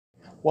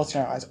What's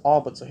going on, guys?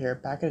 Alloutblitzle here,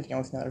 back at it again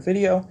with another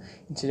video.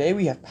 And today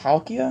we have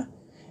Palkia.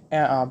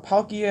 And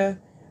Palkia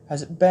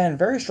has been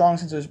very strong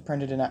since it was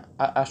printed in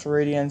Astral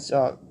Radiance.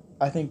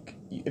 I think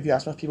if you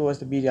ask most people, it was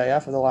the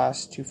BDIF of the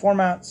last two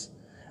formats.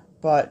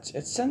 But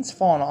it's since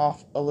fallen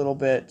off a little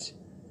bit.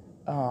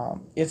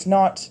 Does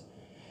not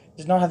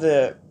have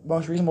the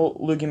most reasonable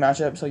Lugia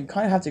matchup, so you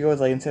kind of have to go with,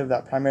 like, instead of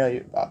that primarily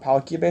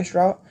Palkia-based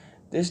route.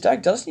 This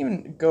deck doesn't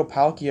even go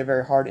Palkia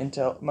very hard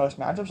into most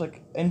matchups.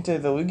 Like, into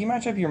the Lugia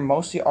matchup, you're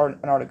mostly an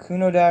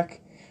Articuno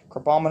deck.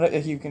 Crabominable,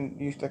 if you can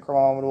use the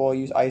Crabominable,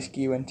 use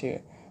Eiscue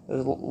into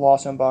those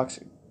Lost Box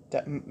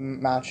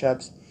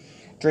matchups.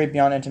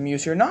 Drapion into Mew.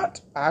 So you're not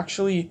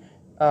actually,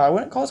 I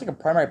wouldn't call this like a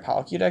primary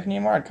Palkia deck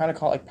anymore. I'd kind of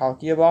call it like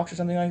Palkia box or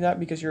something like that,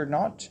 because you're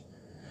not,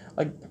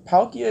 like,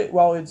 Palkia,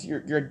 while it's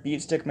your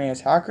beat stick main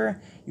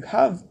attacker, you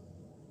have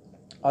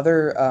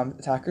other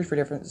attackers for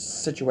different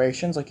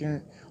situations.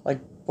 Like,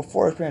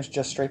 before it was pretty much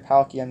just straight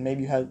Palkia, and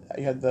maybe you had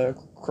the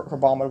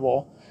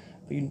Crabominable,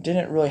 but you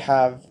didn't really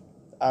have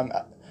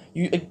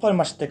you played a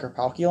much thicker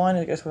Palkia line,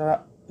 I guess is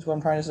what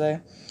I'm trying to say.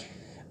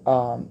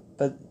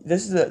 But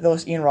this is the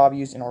list Ian Robb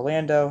used in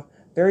Orlando.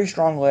 Very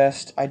strong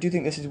list. I do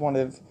think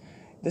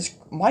this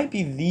might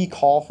be the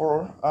call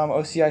for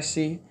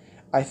OCIC.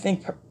 I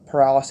think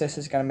Paralysis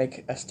is going to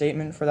make a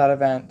statement for that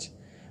event,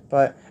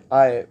 but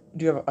I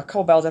do have a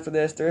couple battles after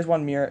this. There is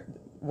one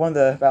of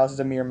the battles is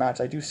a mirror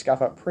match. I do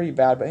scuff up pretty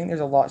bad, but I think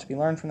there's a lot to be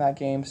learned from that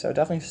game, so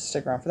definitely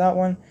stick around for that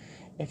one.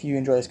 If you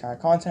enjoy this kind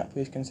of content,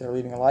 please consider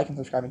leaving a like and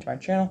subscribing to my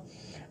channel.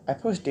 I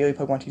post daily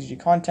Pokemon TCG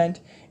content,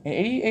 and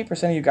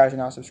 88% of you guys are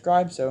now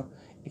subscribed, so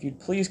if you'd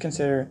please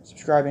consider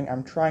subscribing.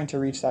 I'm trying to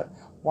reach that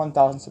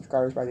 1,000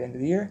 subscribers by the end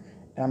of the year,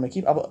 and I'm going to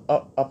keep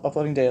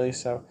uploading daily,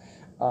 so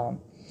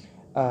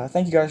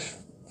thank you guys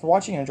for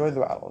watching and enjoy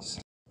the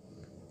battles.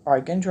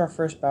 Alright, getting to our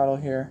first battle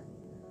here.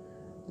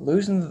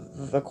 Losing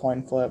the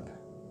coin flip.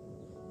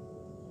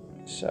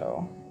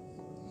 So,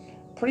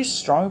 pretty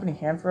strong opening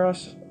hand for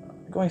us.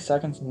 Going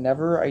second's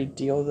never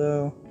ideal,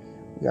 though.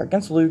 We are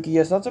against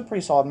Lugia, so that's a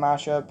pretty solid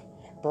matchup.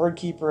 Bird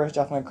Keeper is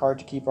definitely a card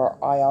to keep our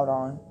eye out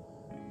on.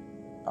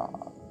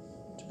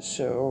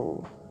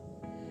 So,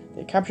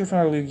 they capture from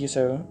our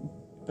Lugia,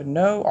 but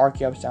no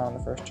Archeops down on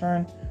the first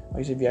turn. I'll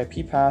use a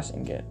VIP pass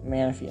and get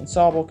Manaphy and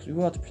Sobble, because we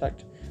will have to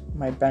protect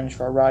my bench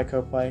for our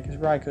Raikou play, because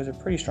Raikou is a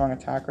pretty strong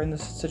attacker in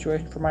this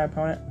situation for my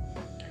opponent.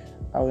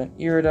 I will then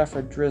Irida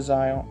for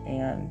Drizzile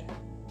and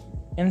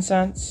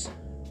Incense.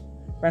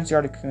 Rinse the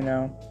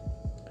Articuno.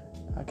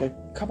 I get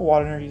a couple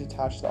water energies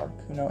attached to the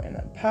Articuno and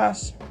then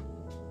pass.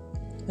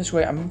 This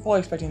way, I'm fully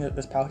expecting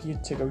this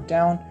Palkia to go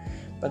down,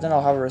 but then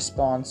I'll have a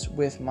response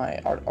with my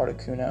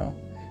Articuno,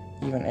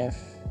 even if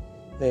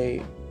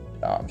they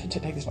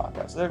take this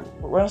knockout. So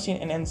we're going to see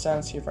an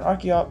Incense here for an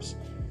Archeops.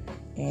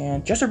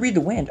 And just to read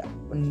the wind,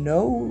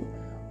 no,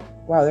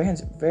 wow, their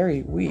hand's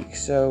very weak,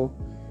 so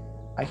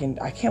I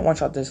can't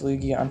one-shot this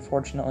Lugia,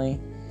 unfortunately,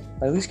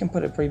 but at least can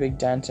put a pretty big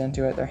dent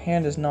into it. Their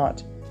hand is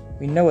not,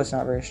 we know it's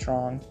not very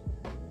strong,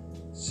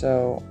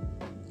 so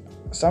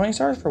summoning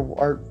stars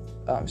for,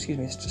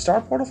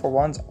 Star Portal for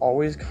one's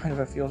always kind of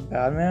a feels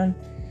bad, man,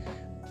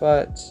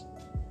 but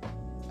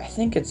I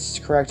think it's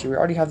correct here. We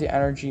already have the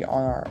energy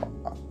on our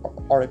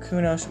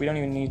Articuno, so we don't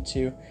even need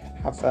to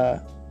have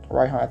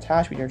Raikou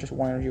attached. We are just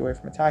one energy away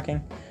from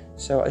attacking,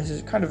 so this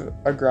is kind of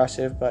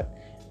aggressive, but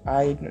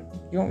you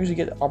don't usually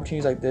get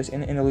opportunities like this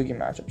in the Lugia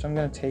matchup, so I'm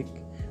going to take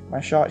my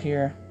shot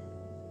here.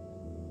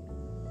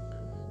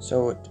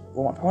 So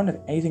we'll want to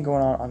have anything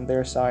going on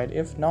their side.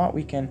 If not,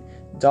 we can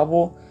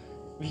double.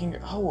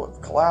 Oh,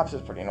 Collapse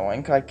is pretty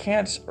annoying, because I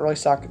can't really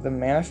sack the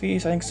Manaphy,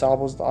 so I think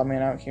Sobble's the odd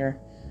man out here.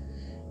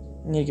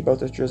 I need to get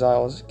both those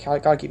Drizziles.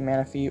 Gotta keep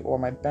Manaphy, or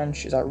my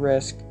bench is at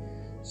risk,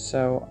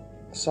 so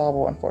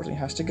Sobble unfortunately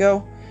has to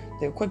go.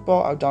 They have Quick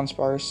Ball, out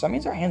Dunsparce, so that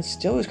means our hand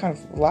still is kind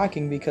of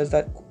lacking, because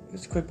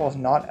this Quick Ball is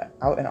not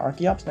out in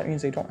Archeops. That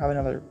means they don't have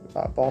another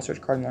ball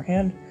search card in their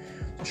hand.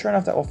 So sure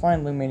enough, that will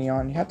find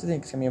Lumineon. You have to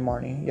think it's going to be a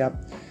Marnie.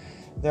 Yep.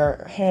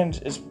 Their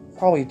hand is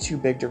probably too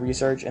big to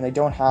research, and they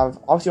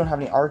obviously don't have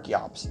any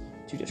Archeops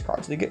to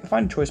discard. So they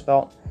find a Choice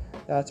Belt.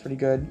 That's pretty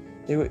good.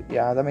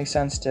 Yeah, that makes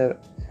sense to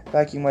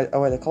vacuum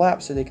away the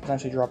Collapse, so they can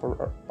potentially drop a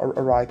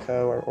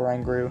Raikou or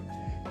Oranguru.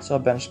 Still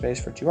have bench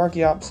space for two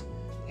Archeops.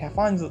 They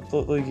find the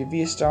Palkia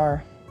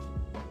VSTAR,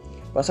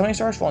 but summoning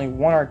stars for only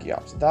one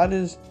Archeops. That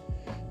is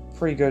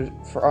pretty good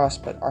for us,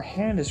 but our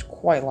hand is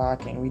quite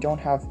lacking. We don't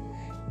have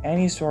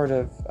any sort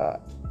of,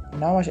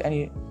 not much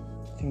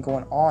anything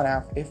going on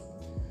after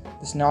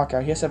this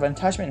knockout. He has to have an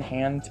attachment in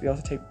hand to be able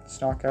to take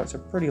this knockout, so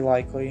pretty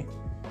likely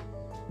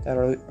that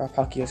our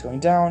Palkia is going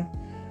down.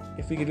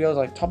 If we could be able to,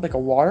 like, top like a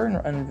water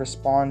and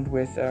respond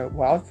with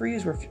Wild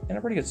Freeze, we're in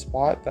a pretty good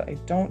spot, but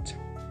it's going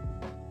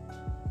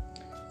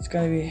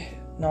to be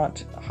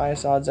not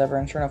highest odds ever,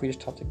 and sure enough, we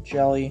just topped a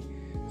Jelly,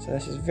 so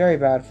this is very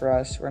bad for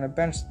us. We're going to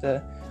bench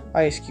the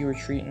Eiscue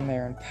retreat in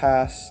there and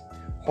pass.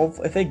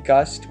 Hopefully, if they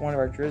gust one of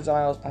our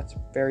Drizziles, that's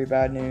very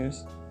bad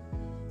news.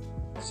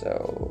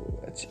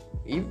 So,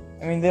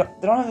 I mean, they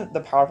don't have the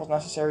power pulls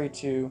necessary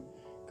to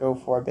go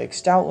for a big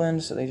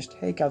Stoutland, so they just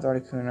take out the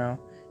Articuno.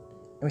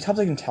 we top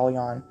deck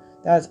Inteleon.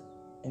 That's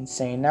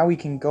insane. Now we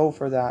can go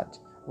for that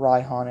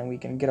Raihan and we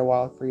can get a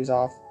Wild Freeze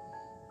off.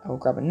 I will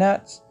grab a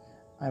net.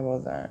 I will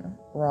then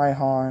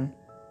Raihan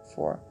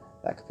for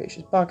that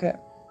Capacious Bucket.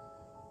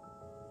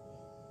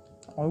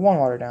 Only one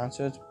water down,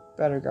 so it's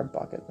better to grab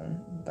Bucket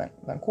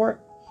than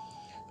Quart.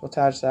 So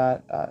attach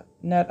that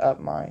net up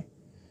my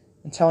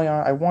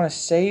Inteleon. I want to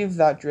save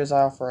that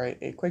Drizzile for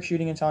a quick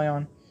shooting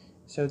Inteleon.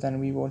 So then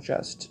we will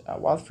just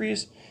Wild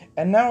Freeze.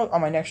 And now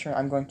on my next turn,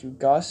 I'm going to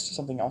Gust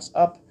something else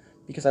up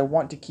because I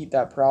want to keep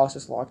that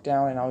Paralysis locked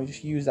down, and I'll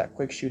just use that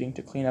quick shooting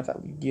to clean up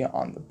that Lugia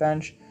on the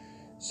bench.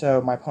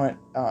 So my opponent,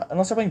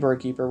 unless they're playing Bird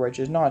Keeper, which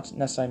is not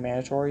necessarily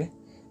mandatory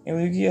in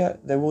Lugia,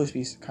 they will just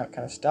be kind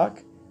of stuck.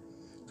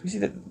 So we see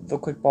that the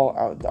Quick Ball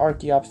out the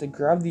Archeops, they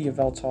grab the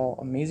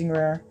Yveltal, amazing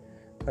rare,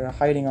 put a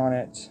hiding on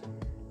it,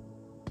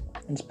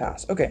 and just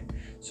pass. Okay,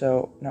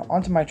 so now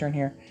onto my turn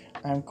here.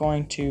 I'm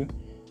going to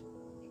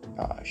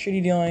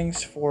Shitty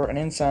Dealings for an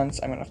Incense.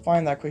 I'm going to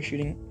find that quick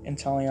shooting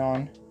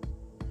Inteleon.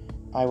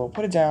 I will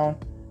put it down,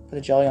 put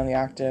the Jelly on the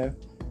active,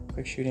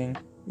 quick shooting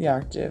the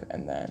active,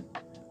 and then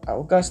I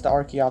will Gust the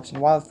Archeops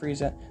and Wild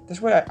Freeze it. This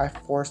way I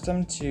force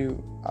them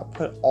to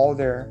put all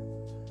their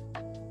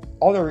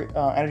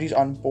energies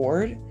on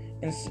board,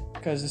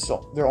 because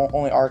they're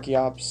only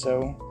Archeops,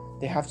 so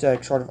they have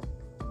to sort of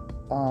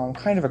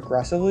kind of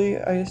aggressively,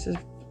 I guess is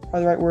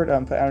probably the right word,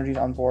 put energies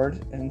on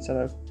board instead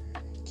of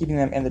keeping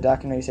them in the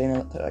deck and maybe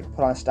saying to like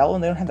put on a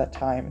Stoutland. They don't have that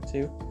time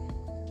to.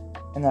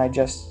 And then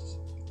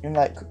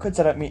that could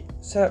set up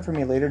for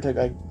me later to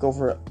like go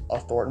for a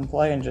Thorton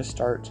play and just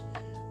start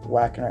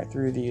whacking right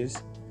through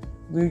these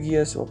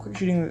Lugia. So we'll quick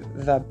shooting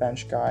that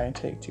bench guy and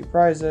take 2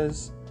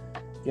 prizes.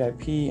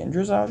 VIP and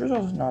Drizzile.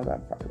 Drizzile is not a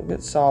bad prize. We'll get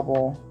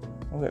Sobble.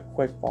 We'll get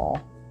Quick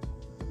Ball.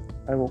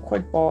 I will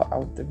Quick Ball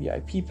out the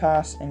VIP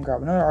pass and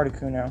grab another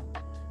Articuno.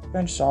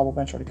 Bench Sobble,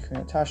 bench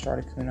Articuno, attached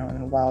Articuno, and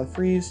then Wild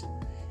Freeze.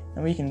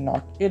 And we can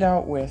knock it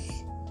out with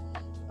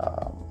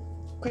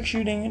quick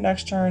shooting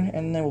next turn,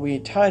 and then we'll be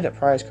tied at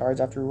prize cards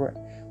after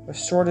with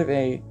sort of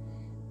a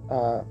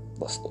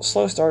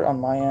slow start on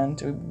my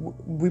end.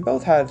 We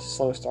both had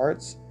slow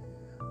starts,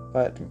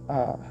 but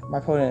my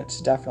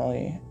opponent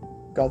definitely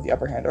got the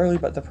upper hand early,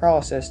 but the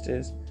Paralysis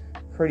is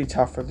pretty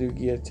tough for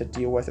Lugia to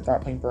deal with if they're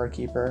not playing Bird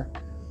Keeper.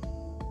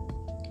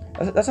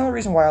 That's another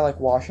reason why I like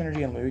Wash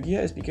Energy and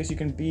Lugia, is because you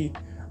can be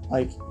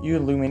like, you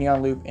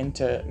Lumineon loop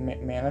into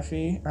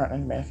Manaphy, or not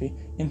into Manaphy,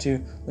 into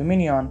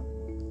Lumineon,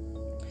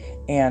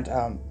 and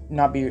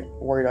not be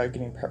worried about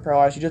getting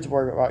paralyzed. You just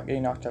worry about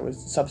getting knocked out with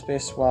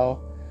Subspace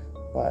Swell,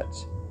 but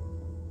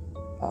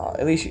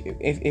at least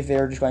if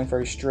they're just going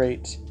for a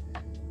straight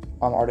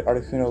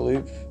Articuno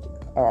loop,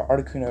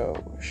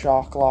 Articuno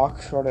Shock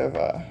Lock sort of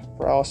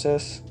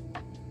paralysis.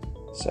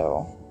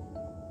 So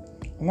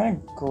I'm gonna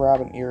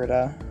grab an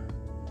Irida,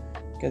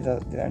 get the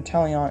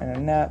Inteleon and a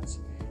net,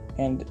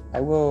 and I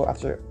will I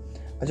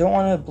don't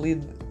want to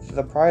bleed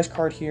the prize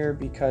card here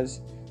because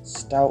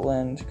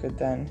Stoutland could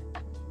then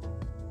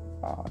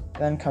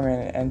come in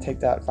and take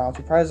that final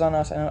 2 prizes on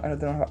us. I know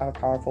they don't have a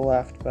powerful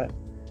left, but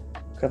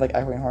could like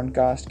Echoing Horn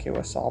Gust, KO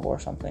with Sobble or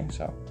something.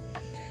 So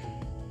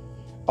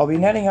I'll be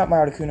netting out my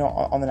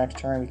Articuno on the next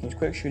turn. We can use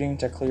quick shooting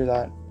to clear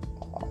that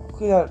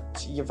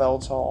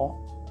Yveltal.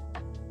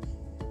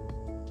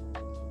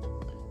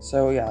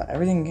 So yeah,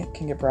 everything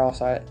can get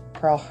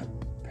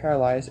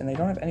paralyzed, and they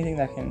don't have anything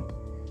that can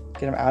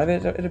get them out of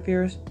it. It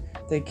appears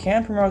they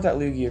can promote that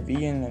Lugia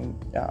V and then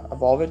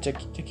evolve it to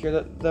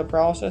cure the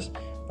paralysis,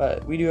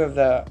 but we do have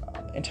the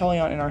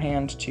Inteleon in our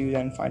hand to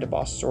then find a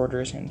boss's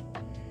orders, and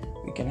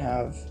we can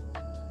have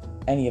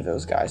any of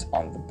those guys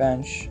on the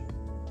bench.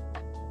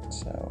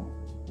 So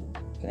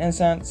an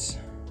Incense,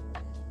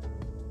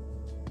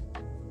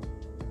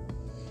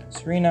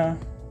 Serena,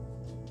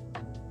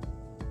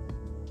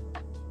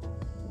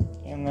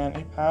 and then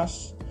a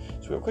pass.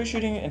 So we'll quick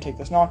shooting and take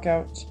this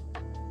knockout.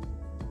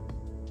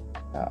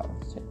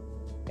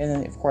 And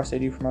then of course they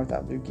do promote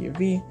that Lugia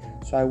V,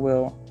 so I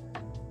will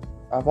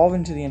evolve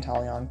into the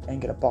Inteleon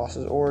and get a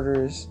boss's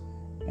orders,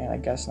 and I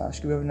guess not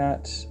Scoop Up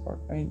Net, or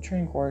I mean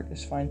Training Court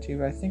is fine too,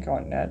 but I think I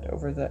want net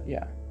over the,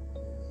 yeah.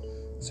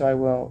 So I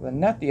will then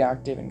net the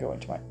active and go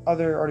into my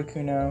other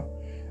Articuno.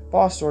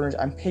 Boss orders,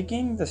 I'm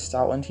picking the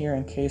Stoutland here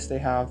in case they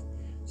have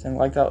something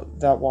like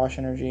that Wash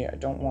Energy. I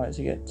don't want it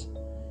to get,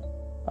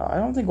 I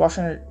don't think Wash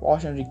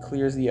Energy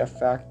clears the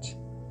effect.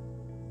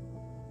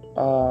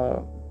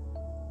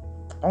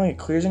 I don't think it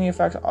clears any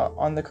effect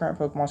on the current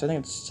Pokemon, so I think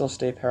it'd still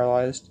stay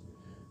paralyzed.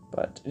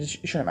 But it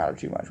shouldn't matter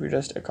too much. We're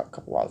just a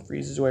couple Wild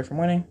Freezes away from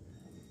winning.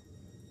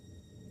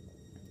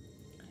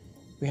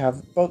 We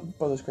have both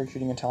those quick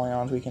shooting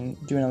Inteleons. We can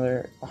do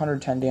another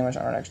 110 damage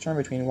on our next turn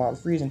between Wild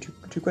Freeze and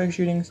two quick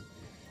shootings,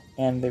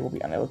 and they will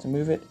be unable to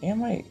move it. And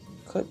my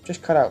clip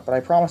just cut out, but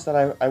I promised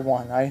that I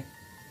won.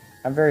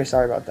 I'm very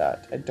sorry about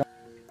that.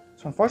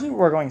 So unfortunately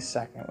we're going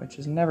second, which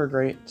is never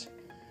great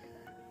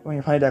when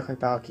you're playing a deck like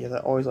Palkia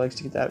that always likes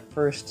to get that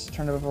first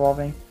turn of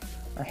evolving.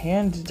 Our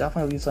hand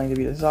definitely leaves something to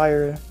be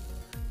desired. I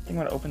think I'm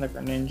going to open the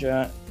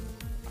Greninja.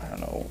 I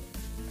don't know.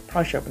 I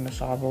probably should open the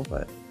Sobble,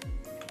 but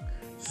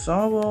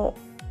Sobble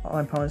on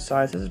my opponent's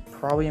side. This is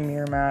probably a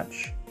mirror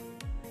match,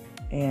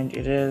 and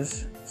it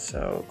is.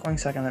 So going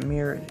second on the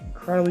mirror is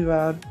incredibly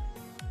bad,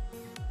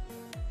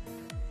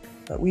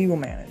 but we will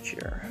manage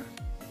here.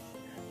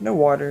 No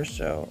water,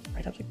 so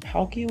I'd have to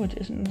Palkia, which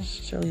isn't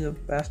necessarily the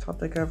best top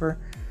deck ever.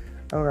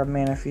 I'll grab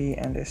Manaphy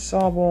and a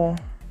Sobble.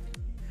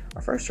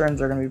 Our first turns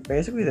are going to be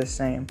basically the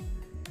same.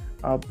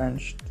 I'll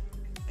bench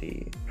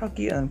the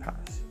Palkia and then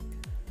pass.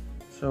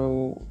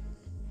 So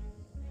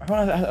my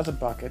opponent has a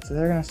bucket, so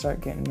they're going to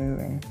start getting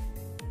moving.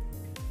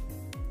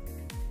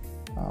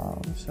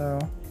 So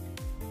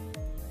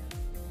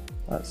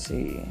let's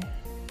see.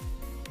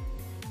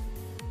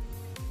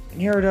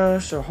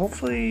 Irida, so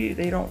hopefully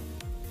they don't.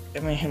 I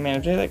mean, man,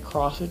 if they like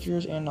cross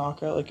switchers and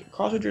knockout, like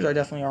cross switchers, I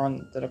definitely are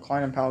on the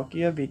decline in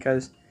Palkia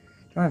because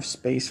you don't have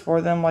space for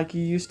them like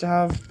you used to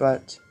have.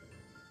 But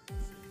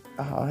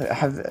you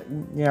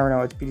never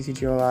know. It's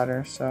PTCGO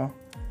ladder, so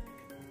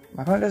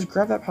my opponent does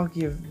grab that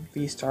Palkia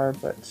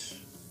VSTAR, but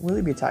will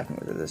he be attacking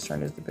with it this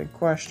turn is the big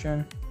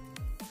question.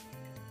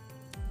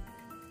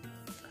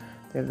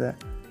 They have the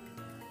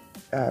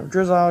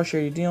Drizzile,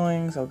 Shady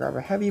Dealings. I'll grab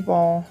a Heavy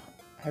Ball.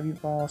 So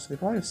they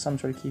probably have some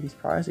sort of key piece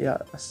prize. Yeah,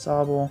 a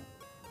Sobble.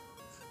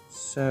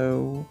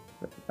 So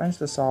bench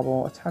the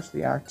Sobble, attach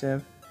the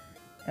active,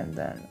 and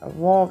then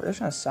evolve. They're just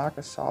gonna sack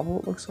a Sobble,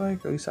 it looks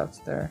like. At least that's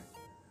their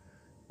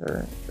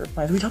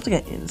plans. We'd have to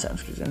get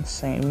Incense, which is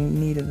insane. We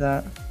needed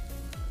that.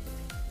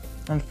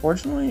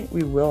 Unfortunately,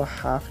 we will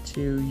have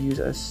to use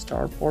a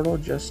Star Portal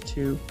just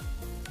to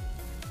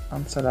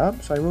set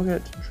up. So I will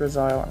get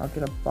Drizzile and I'll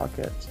get a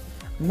bucket.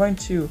 I'm going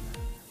to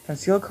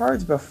conceal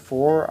cards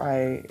before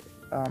I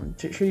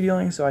Shady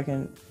Dealings, so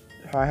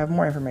I have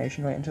more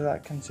information going into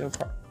that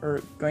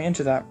going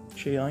into that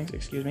Shady Dealings,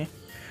 excuse me.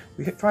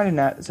 We could find a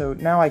net, so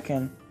now I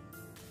can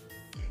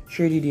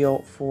Shady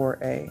Deal for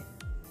a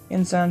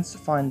Incense,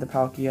 find the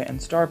Palkia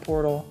and Star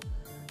Portal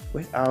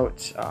without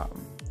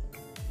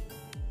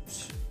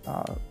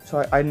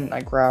so I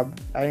didn't grab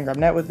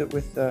net with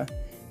the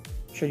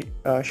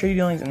Shady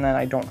Dealings, and then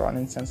I don't draw an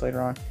Incense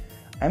later on.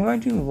 I'm going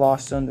to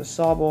Lost Zone the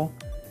Sobble.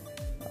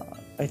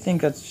 I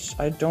think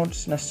I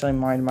don't necessarily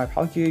mind my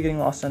Palkia getting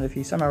Lost Zone if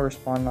he somehow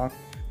respawn knock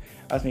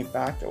as me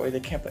back. That way they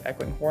can't put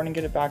Echoing Horn and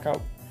get it back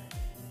out.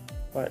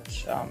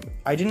 But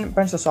I didn't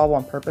bench the Sobble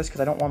on purpose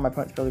because I don't want my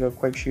opponent to be able to go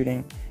Quick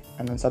Shooting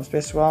and then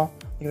Subspace as well.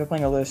 If they're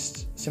playing a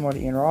list similar to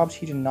Ian Robb's,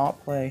 he did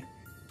not play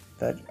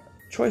the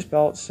Choice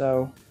Belt,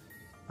 so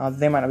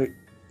they might not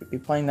be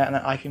playing that, and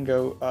then I can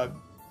go,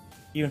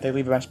 even if they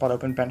leave a bench spot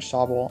open, bench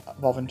Sobble,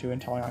 evolve into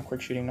Inteleon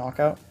Quick Shooting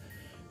Knockout.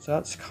 So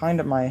that's kind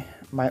of my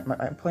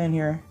plan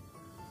here.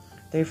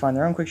 They find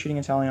their own Quick Shooting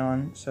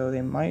Inteleon, so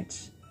they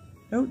might.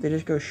 Nope, they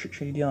just go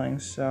Shady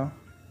Dealings. So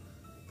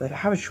they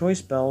have a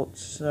Choice Belt,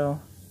 so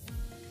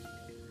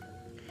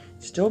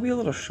still be a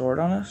little short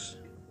on us.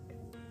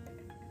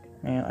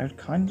 Man, I'd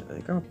kind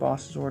of grab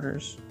Boss's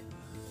Orders.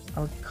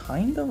 I would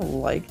kind of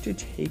like to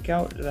take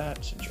out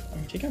that. I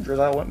mean, taking out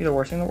Drizzile wouldn't be the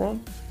worst thing in the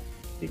world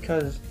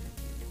because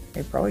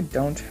they probably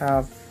don't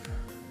have.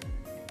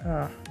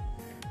 I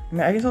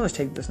mean, I guess I'll just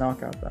take this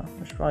knockout though,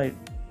 which is probably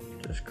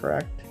just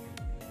correct.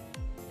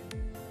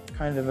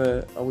 Kind of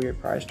a weird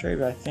prize trade,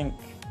 but I think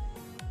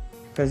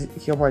because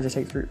he'll probably just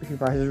take 3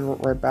 prizes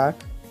right back.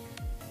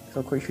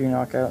 So Quick Shooting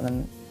Knockout, and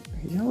then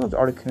he's gonna love the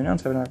Articuno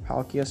instead of another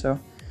Palkia. So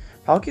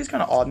Palkia is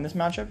kind of odd in this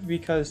matchup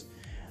because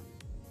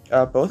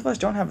both of us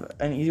don't have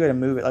an easy way to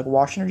move it. Like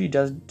Wash Energy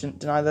does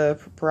deny the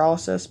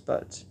paralysis,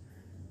 but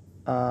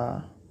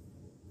I'm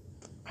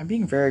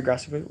being very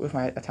aggressive with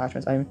my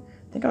attachments. I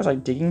think I was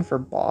like digging for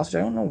boss, which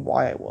I don't know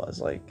why I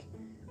was like.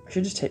 I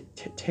should just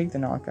take the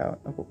knockout.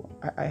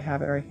 I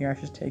have it right here. I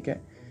should take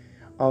it.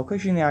 I'll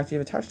Quick Shooting the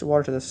active, attach the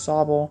water to the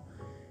Sobble,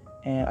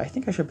 and I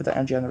think I should put the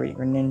energy on the Radiant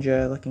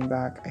Greninja. Looking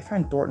back, I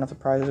find Thorton off the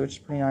prizes, which is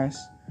pretty nice.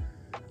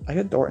 I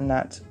could Thorton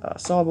that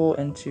Sobble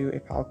into a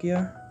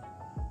Palkia.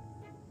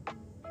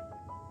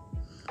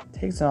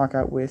 Takes the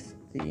knockout with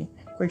the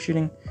Quick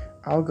Shooting.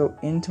 I'll go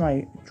into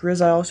my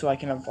Drizzile so I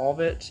can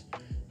evolve it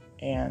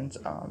and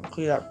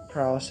clear that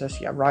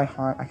paralysis. Yeah,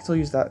 Raihan. I can still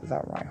use that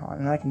Raihan,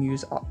 and I can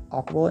use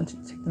Aqua Bullet to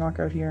take the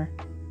knockout here.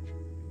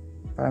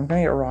 But I'm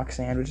gonna get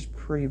Roxanne, which is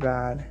pretty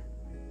bad.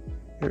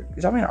 There's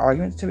definitely an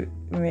argument to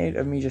be made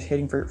of me just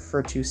hitting for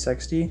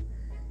 260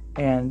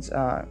 and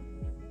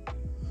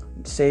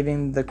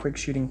saving the Quick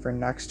Shooting for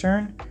next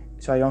turn,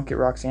 so I don't get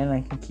Roxanne and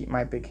I can keep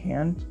my big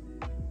hand.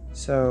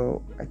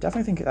 So I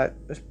definitely think that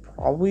was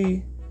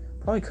probably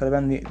could have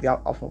been the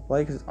optimal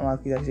play because I'm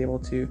unlikely that he's able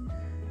to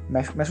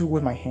mess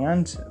with my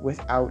hand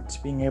without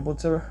being able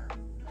to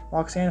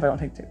Roxanne if I don't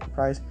take the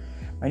prize.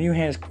 My new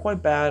hand is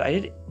quite bad. I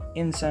did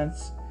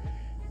Incense,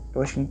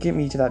 which can get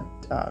me to that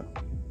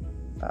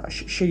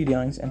Shady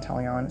Dealings and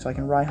Inteleon, so I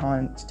can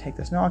Raihan to take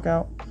this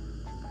knockout.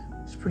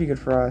 It's pretty good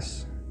for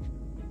us.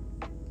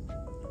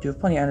 Do have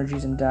plenty of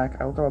energies in deck.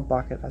 I will grab a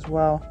bucket as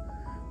well.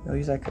 We'll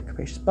use that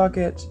Capacious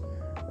Bucket.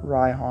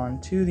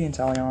 Raihan to the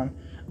Inteleon.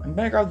 I'm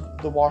gonna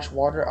grab the Wash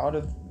Water out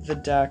of the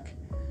deck.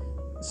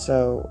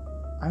 So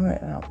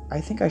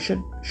I think I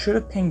should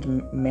have pinged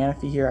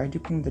Manaphy here. I do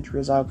ping the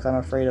Drizzile because I'm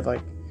afraid of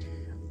like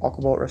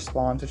Aqua Bolt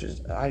response, which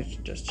is I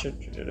just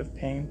should have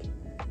pinged.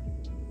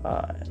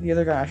 The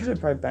other guy, I should have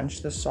probably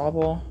benched this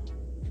Sobble,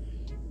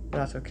 but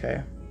that's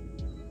okay.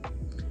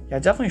 Yeah, I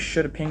definitely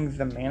should have pinged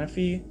the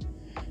Manaphy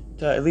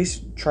to at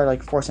least try to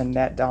like force a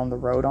net down the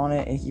road on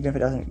it, and even if it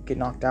doesn't get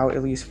knocked out,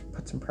 at least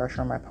put some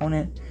pressure on my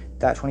opponent.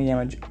 That 20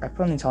 damage, I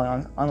put on the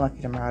Inteleon,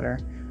 unlucky to matter.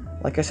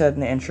 Like I said in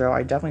the intro,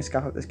 I definitely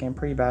scuffed up this game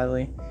pretty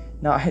badly.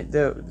 Now,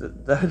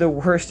 the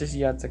worst is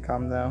yet to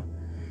come, though.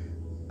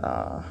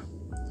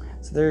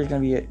 So there's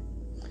going to be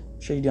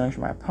shady dealings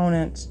from my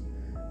opponent.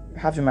 I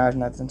have to imagine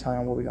that the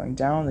Inteleon will be going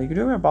down. They could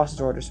do it with boss's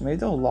order, so maybe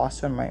they'll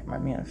lost on my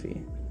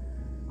Manaphy.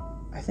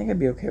 I think I'd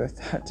be okay with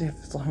that,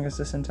 as long as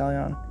this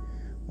Inteleon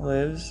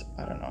lives.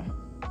 I don't know.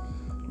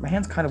 My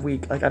hand's kind of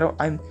weak. Like,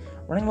 I'm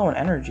running low on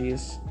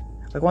energies.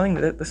 Like, one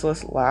thing that this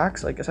list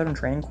lacks, like, aside from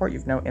Training Court, you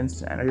have no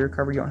instant energy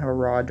recovery. You don't have a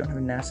Rod, don't have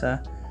a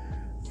Nessa,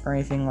 or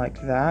anything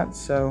like that.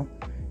 So,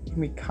 you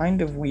can be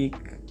kind of weak.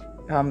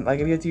 Like,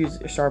 if you have to use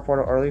your Star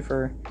Portal early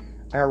for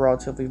a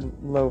relatively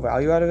low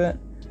value out of it,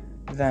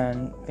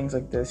 then things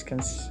like this can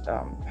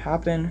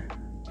happen.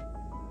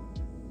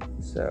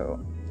 So,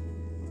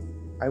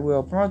 I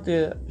will promote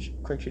the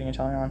quick shooting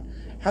Inteleon.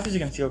 Half these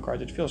against Steel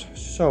cards, it feels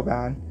so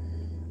bad.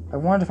 I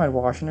wanted to find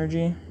Wash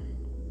Energy,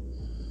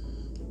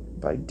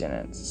 but I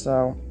didn't.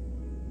 So,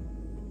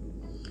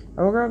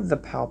 I will grab the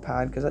Pal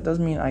Pad, because that does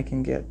mean I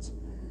can get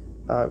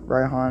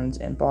Raihans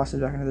and bosses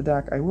back into the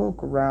deck. I will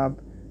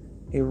grab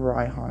a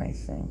Raihan, I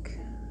think.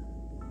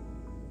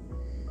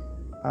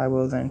 I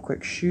will then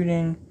quick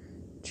shooting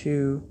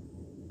to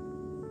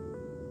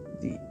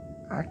the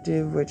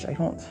active, which I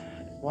don't.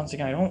 Once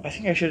again, I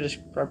think I should have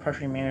just grabbed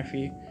pressuring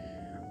Manaphy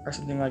or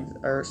something like,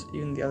 or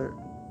even the other.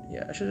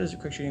 Yeah, I should have just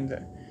quick shooting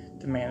the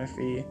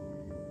Manaphy.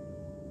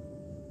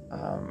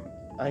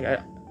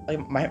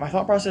 My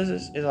thought process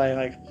is I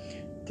like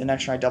the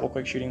next turn I double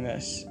quick shooting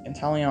this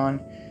Inteleon,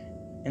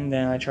 and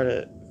then I try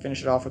to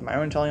finish it off with my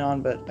own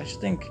Inteleon. But I just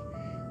think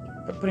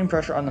putting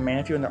pressure on the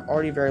Manaphy when they're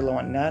already very low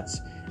on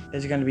nets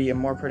is going to be a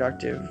more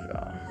productive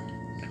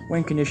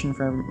win condition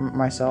for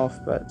myself.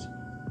 But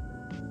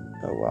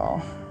oh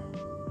well.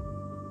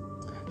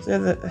 So they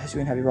have the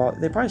Hisuian Heavy Ball.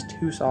 They probably has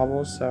 2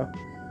 Sobbles, so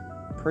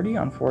pretty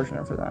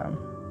unfortunate for them.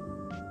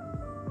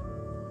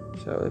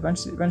 So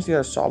eventually the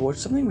other Sobble, which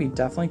is something we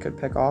definitely could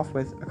pick off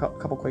with a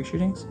couple quick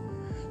shootings.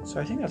 So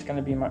I think that's going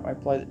to be my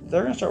play.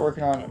 They're going to start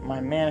working on my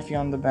Manaphy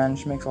on the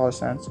bench. Makes a lot of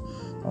sense.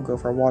 I'll go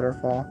for a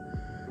Waterfall.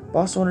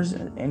 Boss Order is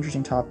an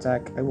interesting top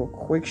deck. I will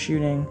quick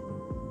shooting.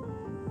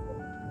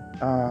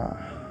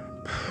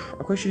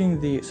 I'll quick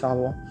shooting the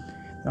Sobble.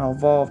 Then I'll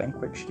evolve and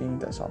quick shooting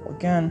the Sobble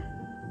again.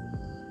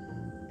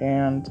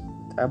 And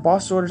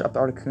boss orders up the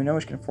Articuno,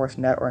 which can force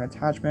net or an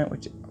attachment,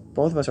 which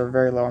both of us are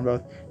very low on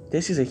both.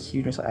 This is a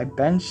huge mistake. I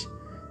benched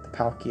the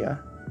Palkia,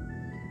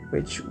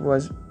 which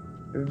was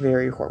a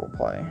very horrible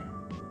play.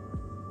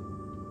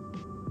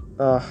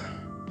 Ugh,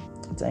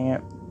 dang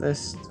it!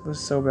 This was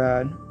so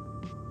bad.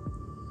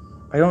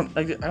 I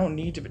don't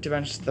need to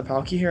bench the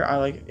Palkia here.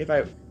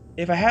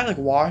 If I had like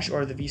Wash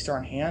or the V-Star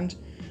in hand,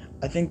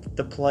 I think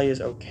the play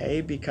is okay,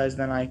 because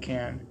then I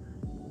can.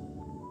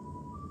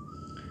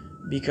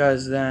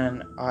 Because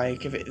then I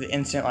give it the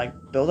instant like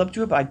build up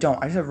to it, but I don't.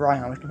 I just have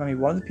Raihan, which can find me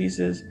one of the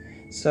pieces.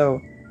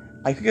 So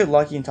I could get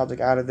lucky and top deck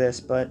out of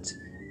this, but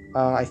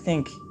I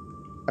think,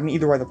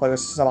 either way the play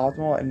was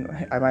suboptimal,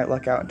 and I might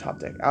luck out and top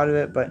deck out of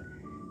it. But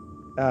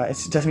it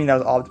doesn't mean that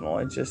was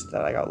optimal. It's just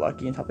that I got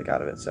lucky and top deck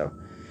out of it. So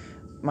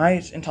my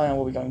Inteleon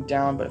will be going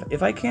down, but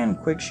if I can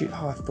quick shoot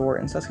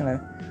Thorton, so that's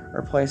gonna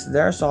replace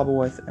their Sobble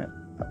with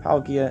a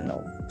Palkia, and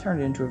I'll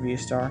turn it into a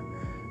V-Star.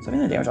 So I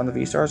think the damage on the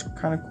V-Star is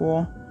kind of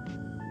cool.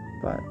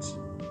 But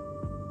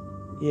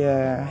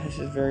yeah, this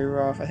is very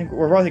rough. I think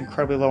we're both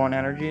incredibly low on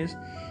energies.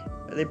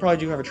 They probably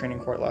do have a Training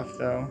Court left,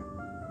 though.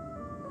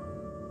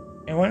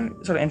 And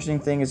one sort of interesting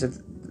thing is if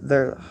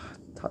they're,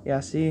 yeah,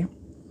 see,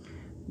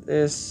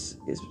 this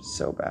is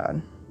so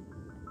bad.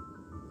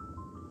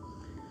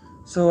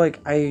 So like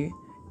I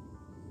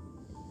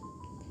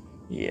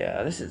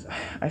have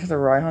the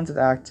Raihan to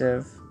the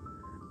active.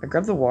 I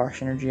grab the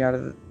Wash Energy out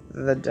of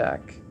the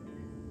deck.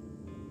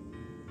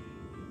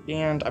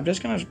 And I'm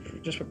just gonna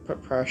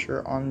put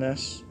pressure on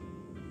this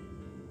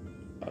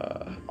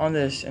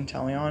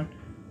Inteleon,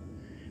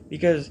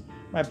 because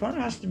my opponent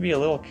has to be a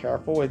little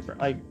careful with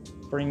like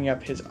bringing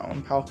up his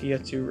own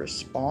Palkia to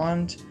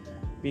respond,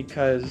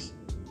 because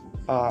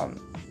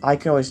I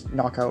can always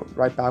knock out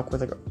right back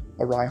with like a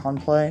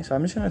Raihan play. So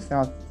I'm just gonna thin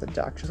out the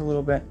deck just a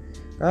little bit,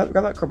 grab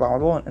that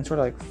Crabominable and sort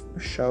of like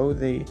show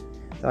that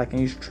I can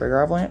use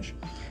Trigger Avalanche.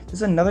 This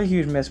is another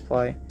huge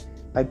misplay.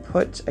 I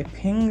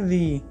ping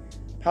the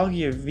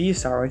Palkia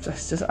VSTAR, which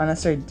is just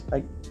unnecessary.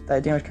 Like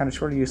that damage kind of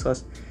sort of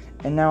useless,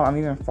 and now I'm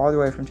even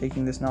farther away from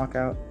taking this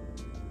knockout.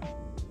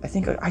 I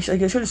think I should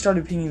have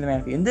started pinging the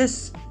Manaphy. And there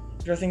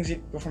are things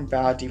that go from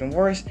bad to even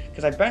worse,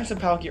 because I benched the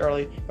Palkia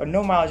early, but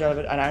no mileage out of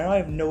it, and I know I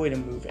have no way to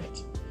move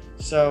it.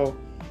 So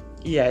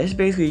yeah, it's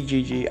basically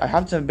GG. I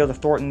have to be able to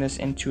Thorton this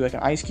into like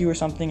an Eiscue or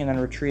something, and then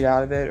retreat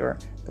out of it, or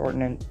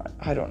Thorton and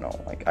I don't know.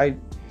 Like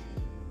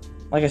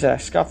I said, I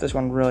scuffed this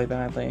one really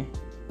badly.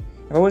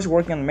 If I was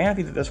working on the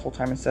Manaphy this whole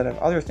time instead of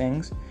other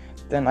things,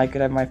 then I could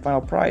have my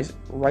final prize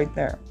right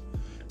there.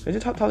 So I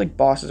did top like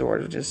boss's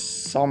orders, which is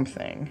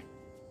something.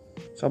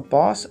 So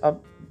boss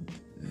up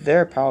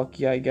there,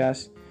 Palkia, I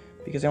guess,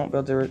 because they won't be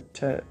able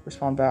to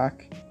respond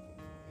back.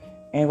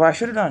 And what I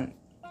should have done,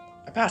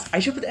 I passed. I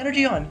should put the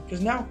energy on,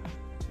 because now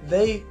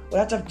they would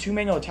have to have 2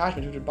 manual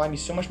attachments, which would buy me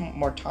so much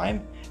more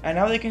time. And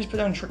now they can just put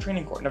that in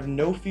training court and have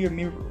no fear of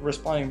me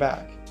responding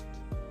back.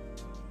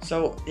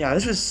 So yeah,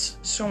 this was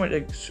so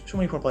many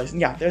cool places.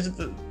 And yeah, there's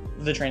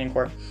the training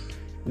court.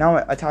 Now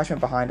my attachment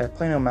behind, I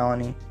play no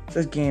Melanie.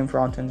 This game, for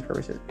all intents and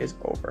purposes, is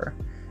over.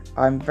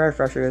 I'm very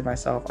frustrated with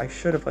myself. I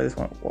should have played this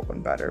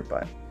one better,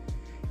 but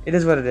it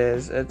is what it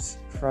is. It's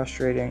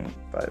frustrating,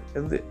 but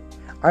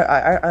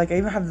I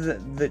even have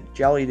the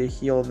jelly to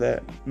heal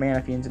the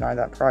Manaphy and deny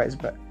that prize,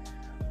 but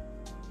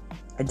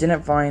I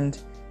didn't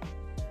find.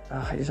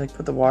 I just like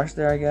put the wash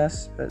there, I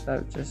guess, but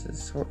that just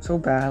is so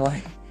bad.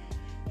 Like,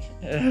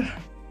 I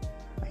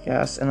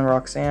guess. And then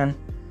Roxanne,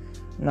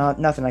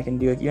 nothing I can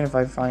do. Even if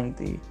I find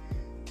the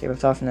Cape of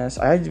Toughness,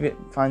 I had to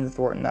find the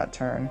Thorton that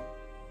turn.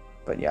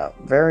 But yeah,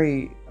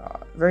 very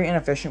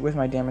inefficient with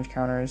my damage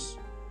counters.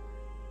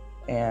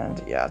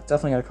 And yeah, it's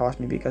definitely gonna cost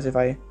me, because if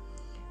I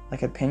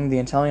had pinged the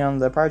Inteleon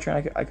the prior turn,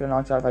 I could have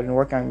knocked out. If I'd been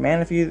working on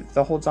Manaphy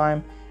the whole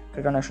time, I could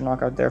have got an extra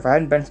knockout there. If I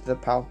hadn't been to the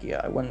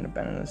Palkia, I wouldn't have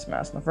been in this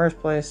mess in the first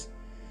place.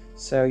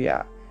 So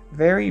yeah,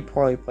 very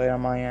poorly played on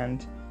my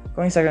end.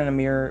 Going second in the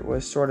mirror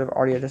was sort of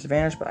already a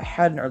disadvantage, but I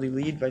had an early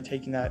lead by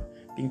taking that,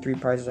 being 3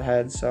 prizes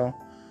ahead. So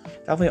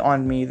definitely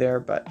on me there.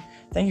 But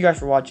thank you guys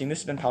for watching. This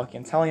has been Palkia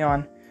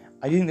Inteleon.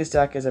 I do think this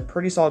deck is a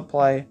pretty solid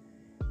play.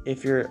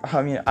 If you're,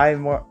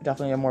 I'm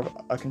definitely more of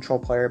a control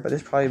player, but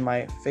this is probably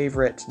my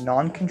favorite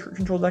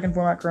non-control deck in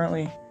format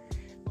currently.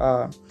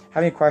 Have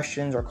any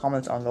questions or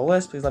comments on the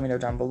list, please let me know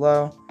down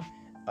below.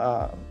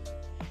 I'm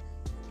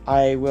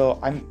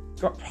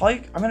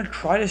gonna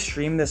try to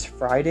stream this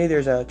Friday.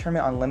 There's a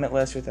tournament on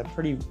Limitless with a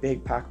pretty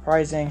big pack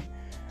pricing,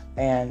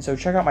 and so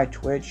check out my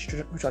Twitch,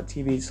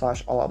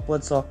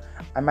 twitch.tv/Alloutblitzle.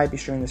 I might be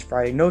streaming this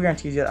Friday. No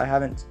guarantees yet. I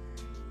haven't.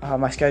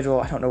 My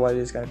schedule, I don't know what it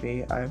is going to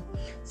be.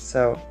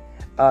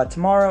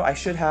 Tomorrow I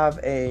should have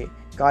a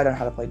guide on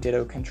how to play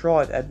Ditto Control.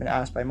 I've been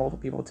asked by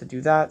multiple people to do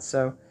that,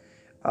 so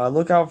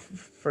look out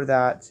for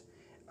that.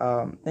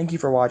 Thank you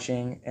for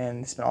watching,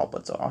 and this has been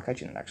Alloutblitzle. I'll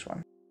catch you in the next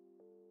one.